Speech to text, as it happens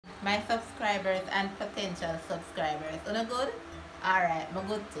my subscribers and potential subscribers. Una good? Alright, I'm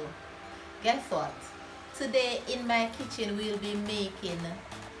good too. Guess what? Today in my kitchen we'll be making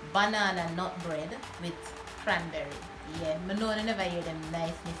banana nut bread with cranberry. Yeah, I know I never hear them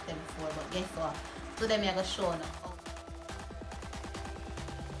nice them before, but guess what? Today I'm gonna show you.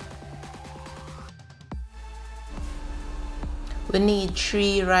 We need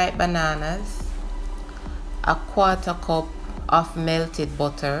 3 ripe bananas, a 1/4 cup of melted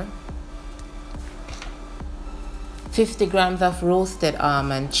butter, 50 grams of roasted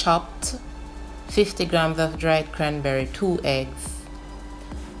almond chopped, 50 grams of dried cranberry, 2 eggs,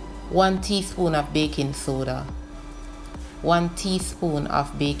 1 teaspoon of baking soda, 1 teaspoon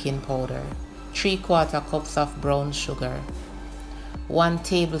of baking powder, 3/4 cups of brown sugar, 1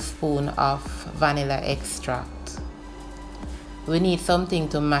 tablespoon of vanilla extract. We need something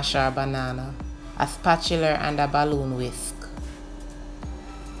to mash our banana, a spatula and a balloon whisk.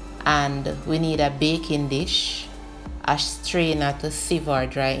 And we need a baking dish, a strainer to sieve our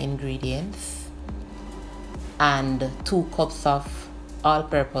dry ingredients, and 2 cups of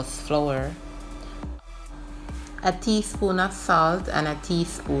all-purpose flour, a teaspoon of salt and a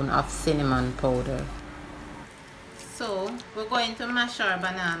teaspoon of cinnamon powder. So we're going to mash our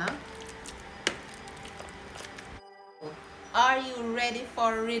banana. Are you ready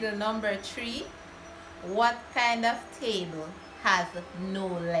for riddle number 3? What kind of table has no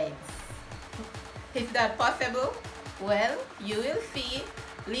legs? Is that possible? Well, you will see.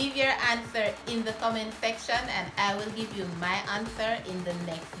 Leave your answer in the comment section and I will give you my answer in the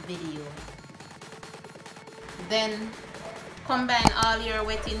next video. Then combine all your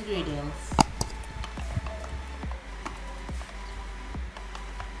wet ingredients.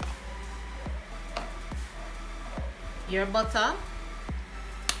 Your butter,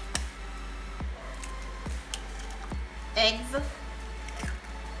 eggs,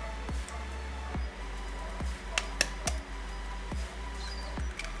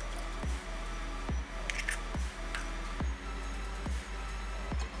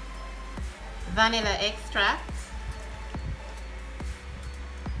 vanilla extract,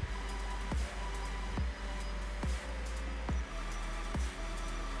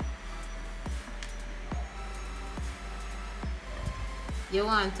 you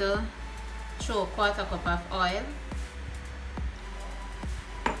want to throw 1/4 cup of oil,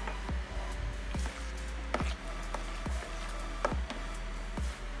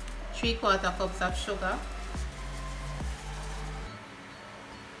 three-quarter cups of sugar,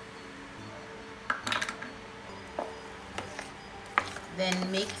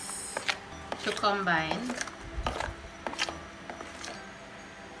 then mix to combine.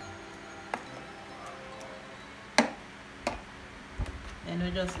 And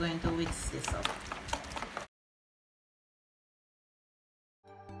we're just going to whisk this up.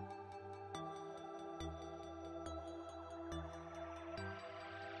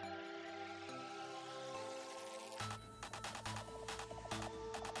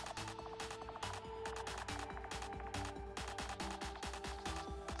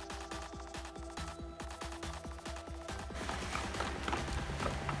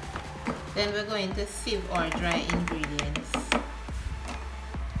 Then we're going to sieve our dry ingredients.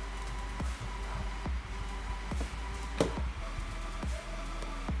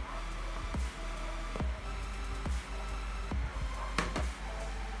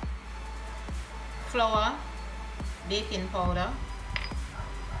 Flour, baking powder,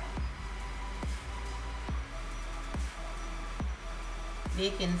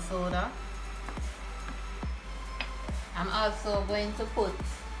 baking soda. I'm also going to put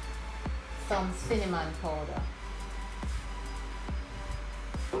some cinnamon powder.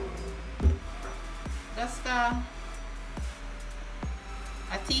 Just a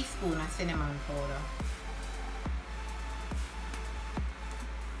teaspoon of cinnamon powder.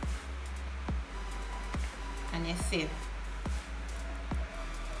 And you sieve.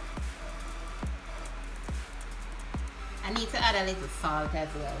 I need to add a little salt as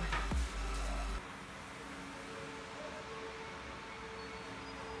well.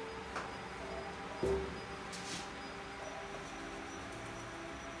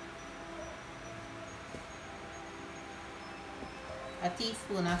 A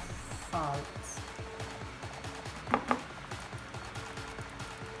teaspoon of salt.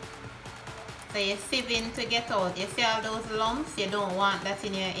 So you're sieving to get out. You see all those lumps? You don't want that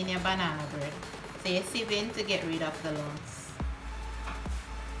in your banana bread. So you're sieving to get rid of the lumps.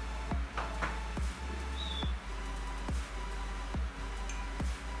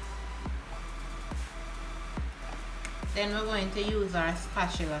 Then we're going to use our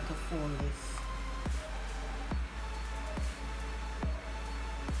spatula to fold this.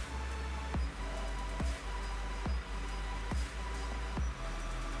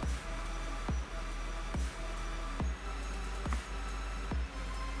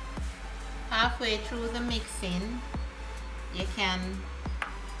 halfway through the mixing, you can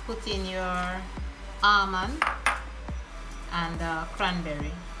put in your almond and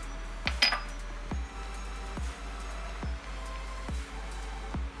cranberry.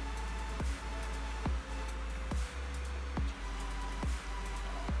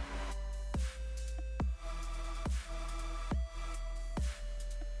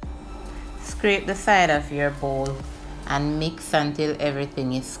 Scrape the side of your bowl and mix until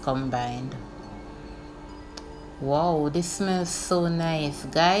everything is combined. Wow, this smells so nice,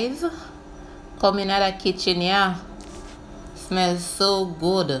 guys. Come in at the kitchen, yeah. Smells so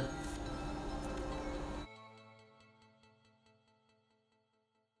good.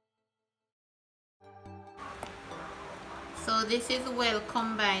 So this is well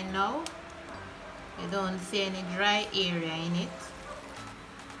combined now. You don't see any dry area in it.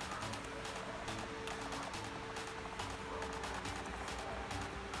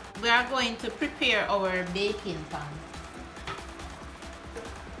 We are going to prepare our baking pan.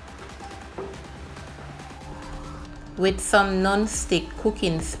 With some non-stick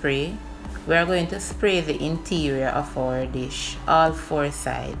cooking spray, we are going to spray the interior of our dish, all 4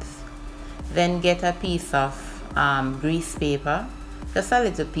 sides. Then get a piece of grease paper, just a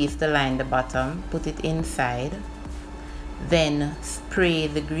little piece to line the bottom, put it inside. Then spray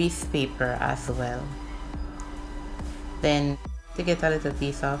the grease paper as well. Then to get a little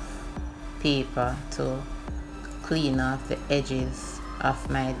piece of paper to clean off the edges of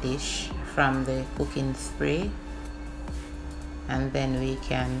my dish from the cooking spray, and then we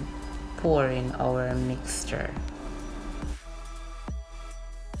can pour in our mixture.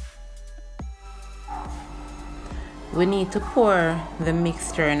 We need to pour the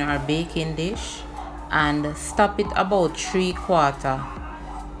mixture in our baking dish and stop it about 3/4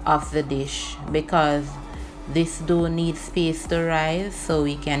 of the dish, because this dough needs space to rise so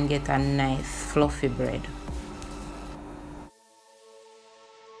we can get a nice fluffy bread.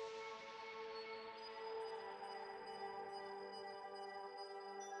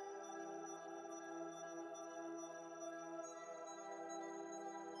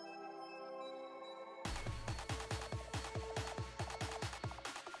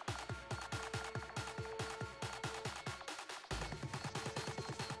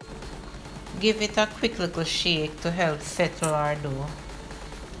 Give it a quick little shake to help settle our dough.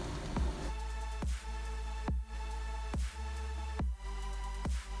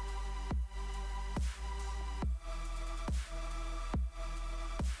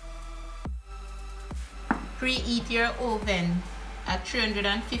 Preheat your oven at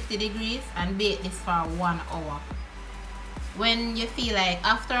 350 degrees and bake this for 1 hour. When you feel like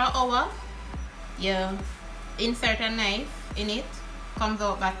after an hour, you insert a knife in it, comes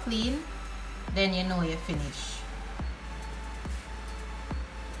out back clean, then you know you're finished.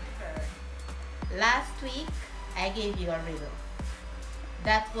 Last week I gave you a riddle.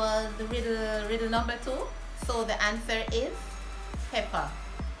 That was the riddle number 2. So the answer is pepper.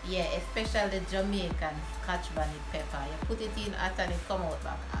 Yeah, especially Jamaican Scotch bonnet pepper. You put it in hot and it come out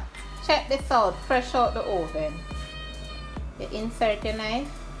back hot. Check this out, fresh out the oven. You insert your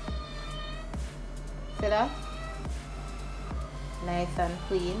knife. See that? Nice and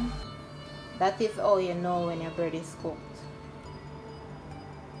clean. That is how you know when your bread is cooked.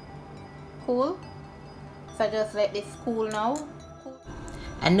 Cool? So just let this cool now.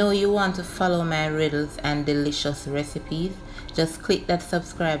 I know you want to follow my riddles and delicious recipes. Just click that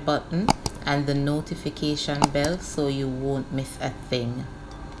subscribe button and the notification bell so you won't miss a thing.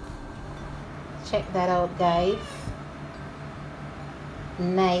 Check that out, guys.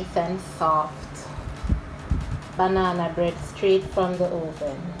 Nice and soft. Banana bread straight from the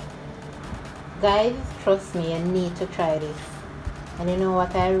oven. Guys, trust me, you need to try this. And you know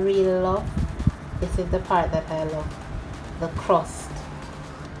what I really love? This is the part that I love. The crust.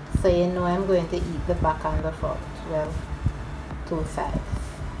 So you know I'm going to eat the back and the front. Well, 2 sides.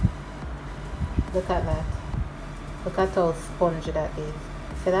 Look at that. Look at how spongy that is.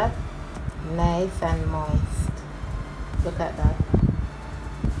 See that? Nice and moist. Look at that.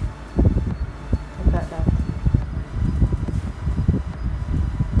 Look at that.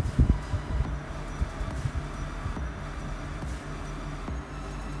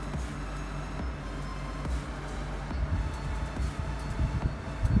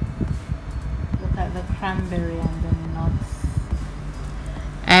 The cranberry and the nuts.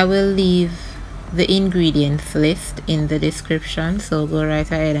 I will leave the ingredients list in the description, so go right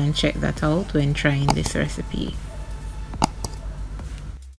ahead and check that out when trying this recipe.